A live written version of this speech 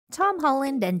Tom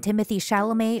Holland and Timothee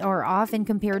Chalamet are often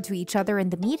compared to each other in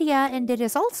the media, and it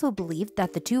is also believed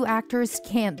that the two actors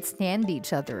can't stand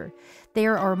each other.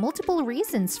 There are multiple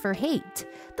reasons for hate.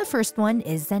 The first one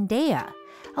is Zendaya.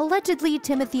 Allegedly,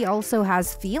 Timothee also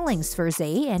has feelings for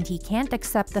Zay, and he can't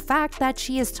accept the fact that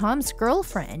she is Tom's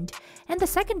girlfriend. And the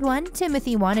second one,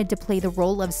 Timothee wanted to play the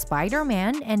role of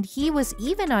Spider-Man, and he was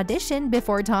even auditioned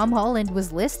before Tom Holland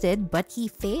was listed, but he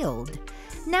failed.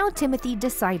 Now Timothee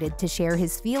decided to share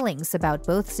his feelings about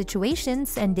both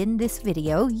situations, and in this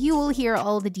video, you will hear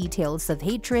all the details of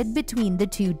hatred between the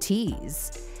two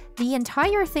Ts. The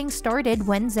entire thing started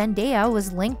when Zendaya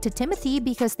was linked to Timothee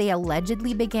because they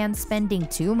allegedly began spending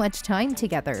too much time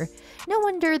together. No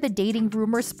wonder the dating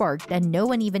rumor sparked, and no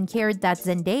one even cared that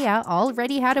Zendaya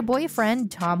already had a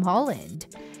boyfriend, Tom Holland.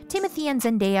 Timothee and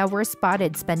Zendaya were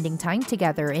spotted spending time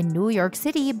together in New York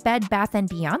City Bed Bath &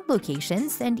 Beyond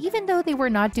locations, and even though they were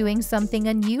not doing something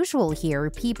unusual here,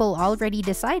 people already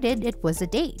decided it was a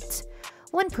date.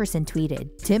 One person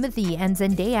tweeted, "Timothee and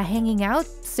Zendaya hanging out?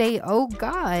 Say, oh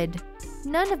god."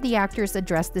 None of the actors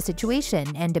addressed the situation,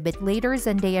 and a bit later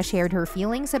Zendaya shared her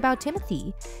feelings about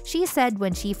Timothee. She said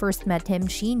when she first met him,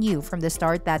 she knew from the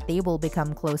start that they will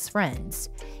become close friends.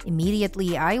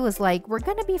 "Immediately, I was like, we're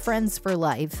gonna be friends for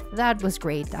life. That was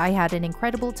great. I had an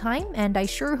incredible time, and I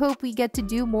sure hope we get to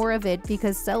do more of it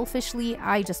because selfishly,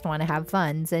 I just want to have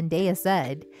fun," Zendaya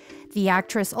said. The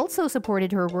actress also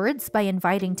supported her words by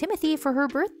inviting Timothee for her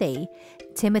birthday.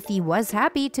 Timothee was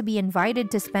happy to be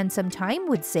invited to spend some time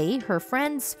with Zay, her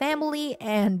friends, family,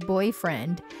 and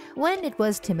boyfriend. When it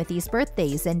was Timothee's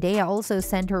birthday, Zendaya also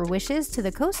sent her wishes to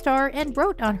the co-star and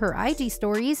wrote on her IG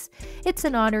stories, "It's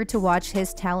an honor to watch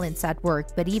his talents at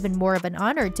work, but even more of an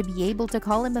honor to be able to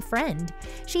call him a friend."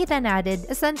 She then added,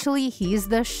 essentially, he's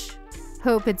the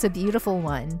Hope it's a beautiful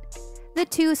one. The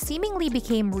two seemingly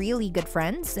became really good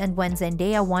friends, and when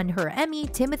Zendaya won her Emmy,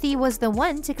 Timothee was the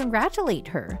one to congratulate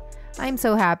her. "I'm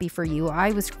so happy for you.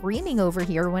 I was screaming over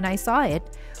here when I saw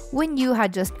it. When you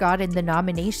had just gotten the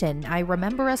nomination, I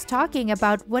remember us talking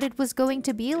about what it was going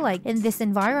to be like in this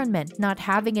environment, not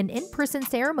having an in-person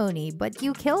ceremony, but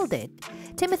you killed it."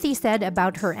 Timothee said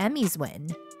about her Emmys win,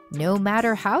 "No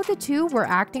matter how the two were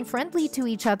acting friendly to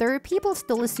each other, people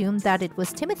still assumed that it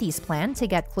was Timothee's plan to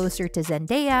get closer to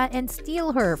Zendaya and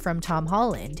steal her from Tom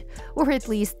Holland, or at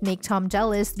least make Tom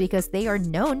jealous because they are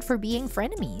known for being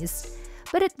frenemies."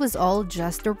 But it was all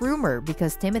just a rumor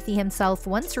because Timothee himself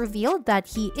once revealed that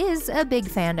he is a big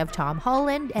fan of Tom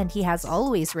Holland and he has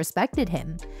always respected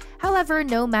him. However,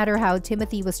 no matter how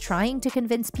Timothee was trying to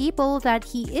convince people that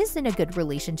he is in a good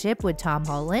relationship with Tom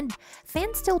Holland,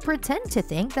 fans still pretend to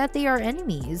think that they are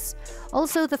enemies.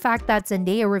 Also, the fact that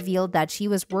Zendaya revealed that she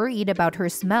was worried about her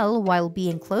smell while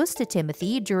being close to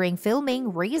Timothee during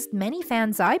filming raised many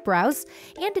fans' eyebrows,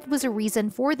 and it was a reason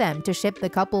for them to ship the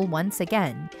couple once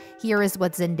again. Here is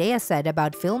what Zendaya said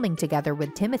about filming together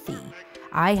with Timothee.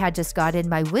 "I had just gotten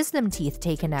my wisdom teeth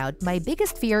taken out. My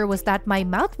biggest fear was that my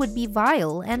mouth would be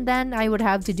vile, and then I would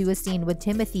have to do a scene with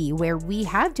Timothee where we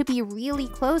had to be really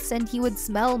close and he would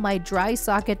smell my dry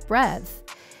socket breath."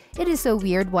 It is so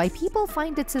weird why people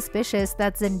find it suspicious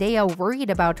that Zendaya worried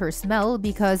about her smell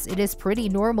because it is pretty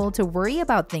normal to worry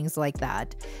about things like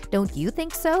that. Don't you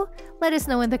think so? Let us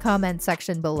know in the comment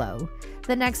section below.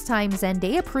 The next time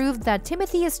Zendaya proved that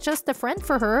Timothee is just a friend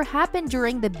for her happened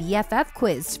during the BFF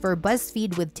quiz for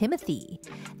BuzzFeed with Timothee.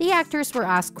 The actors were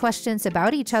asked questions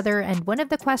about each other, and one of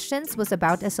the questions was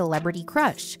about a celebrity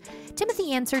crush.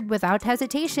 Timothee answered without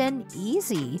hesitation,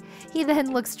 "Easy." He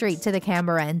then looked straight to the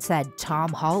camera and said,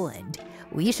 "Tom Holland."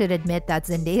 We should admit that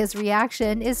Zendaya's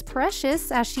reaction is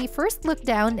precious as she first looked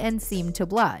down and seemed to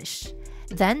blush.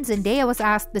 Then Zendaya was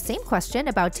asked the same question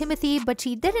about Timothee, but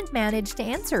she didn't manage to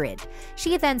answer it.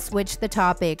 She then switched the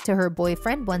topic to her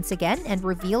boyfriend once again and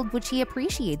revealed what she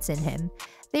appreciates in him.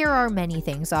 "There are many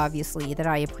things, obviously, that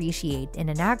I appreciate. In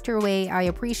an actor way, I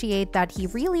appreciate that he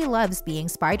really loves being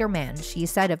Spider-Man," she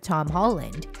said of Tom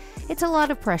Holland. "It's a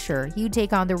lot of pressure. You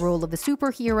take on the role of a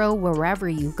superhero wherever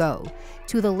you go.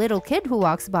 To the little kid who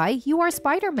walks by, you are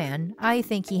Spider-Man. I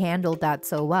think he handled that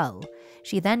so well."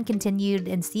 She then continued,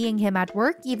 "In seeing him at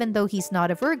work, even though he's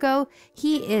not a Virgo,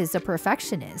 he is a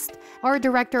perfectionist. Our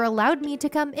director allowed me to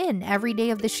come in every day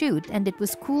of the shoot, and it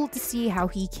was cool to see how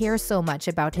he cares so much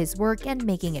about his work and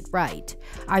making it right.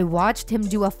 I watched him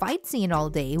do a fight scene all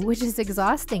day, which is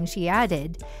exhausting," she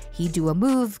added. "He'd do a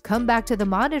move, come back to the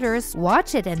monitors,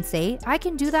 watch it and say, 'I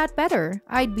can do that better.'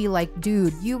 I'd be like,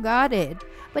 'Dude, you got it.'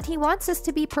 But he wants us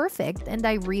to be perfect, and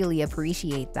I really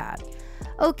appreciate that."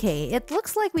 Okay, it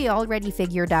looks like we already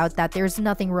figured out that there's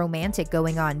nothing romantic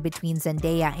going on between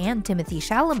Zendaya and Timothée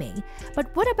Chalamet, but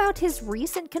what about his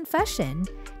recent confession?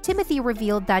 Timothée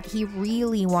revealed that he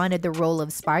really wanted the role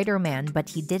of Spider-Man, but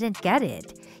he didn't get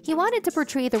it. He wanted to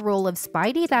portray the role of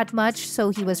Spidey that much, so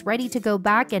he was ready to go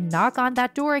back and knock on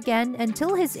that door again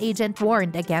until his agent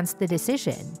warned against the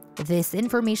decision. This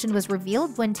information was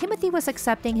revealed when Timothée was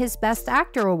accepting his Best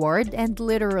Actor award, and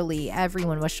literally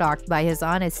everyone was shocked by his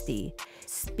honesty.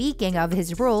 Speaking of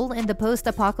his role in the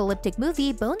post-apocalyptic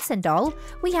movie Bones and All,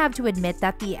 we have to admit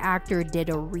that the actor did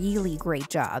a really great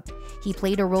job. He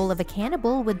played a role of a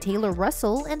cannibal with Taylor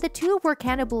Russell, and the two were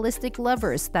cannibalistic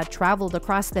lovers that traveled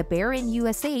across the barren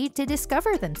USA to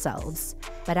discover themselves.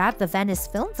 But at the Venice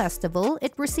Film Festival,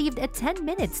 it received a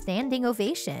 10-minute standing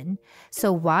ovation.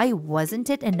 So why wasn't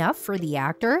it enough for the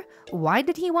actor? Why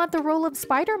did he want the role of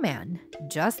Spider-Man?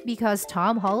 Just because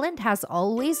Tom Holland has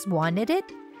always wanted it?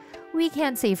 We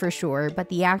can't say for sure, but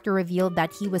the actor revealed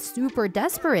that he was super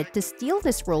desperate to steal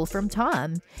this role from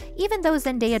Tom, even though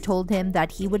Zendaya told him that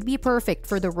he would be perfect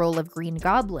for the role of Green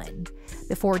Goblin.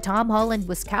 Before Tom Holland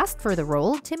was cast for the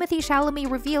role, Timothée Chalamet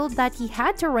revealed that he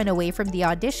had to run away from the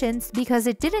auditions because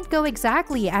it didn't go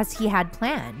exactly as he had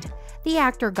planned. The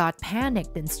actor got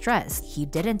panicked and stressed. He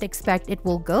didn't expect it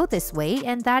will go this way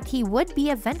and that he would be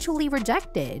eventually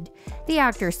rejected. The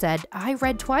actor said, "I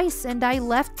read twice and I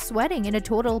left sweating in a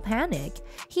total panic."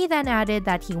 He then added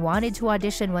that he wanted to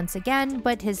audition once again,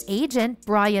 but his agent,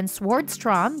 Brian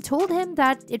Swardstrom, told him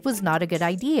that it was not a good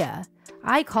idea.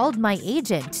 "I called my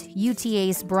agent,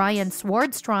 UTA's Brian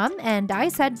Swardstrom, and I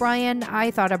said, 'Brian,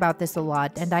 I thought about this a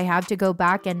lot and I have to go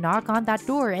back and knock on that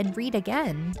door and read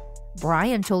again.'"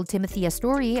 Brian told Timothée a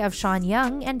story of Sean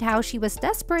Young and how she was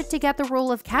desperate to get the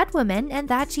role of Catwoman and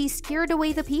that she scared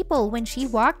away the people when she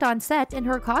walked on set in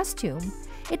her costume.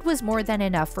 It was more than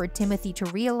enough for Timothée to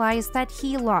realize that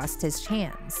he lost his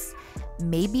chance.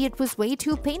 Maybe it was way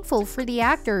too painful for the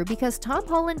actor because Tom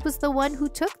Holland was the one who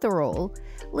took the role.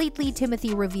 Lately,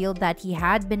 Timothée revealed that he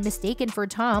had been mistaken for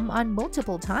Tom on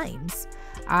multiple times.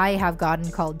 I have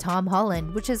gotten called Tom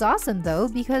Holland, which is awesome though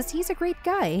because he's a great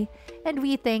guy. And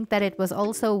we think that it was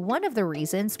also one of the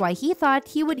reasons why he thought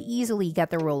he would easily get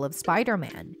the role of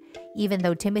Spider-Man. Even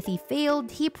though Timothée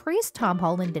failed, he praised Tom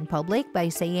Holland in public by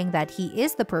saying that he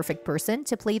is the perfect person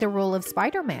to play the role of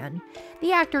Spider-Man.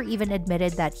 The actor even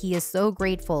admitted that he is so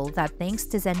grateful that thanks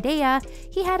to Zendaya,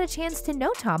 he had a chance to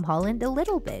know Tom Holland a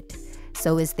little bit.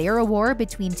 So is there a war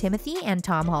between Timothée and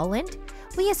Tom Holland?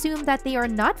 We assume that they are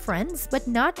not friends, but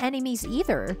not enemies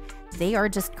either. They are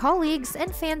just colleagues,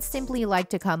 and fans simply like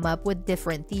to come up with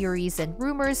different theories and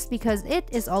rumors because it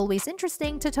is always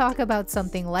interesting to talk about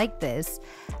something like this.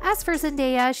 As for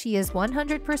Zendaya, she is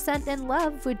 100% in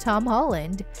love with Tom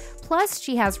Holland. Plus,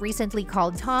 she has recently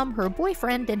called Tom her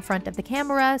boyfriend in front of the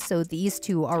camera, so these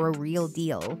two are a real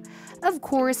deal. Of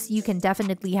course, you can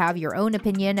definitely have your own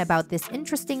opinion about this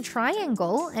interesting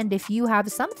triangle, and if you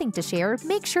have something to share,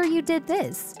 make sure you did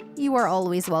this. You are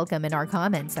always welcome in our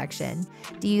comment section.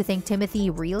 Do you think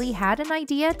Timothée really had an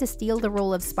idea to steal the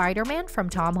role of Spider-Man from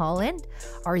Tom Holland?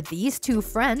 Are these two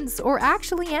friends or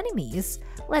actually enemies?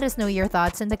 Let us know your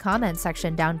thoughts in the comment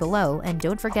section down below, and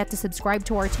don't forget to subscribe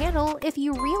to our channel if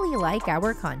you really like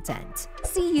our content.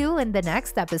 See you in the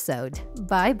next episode.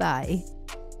 Bye bye.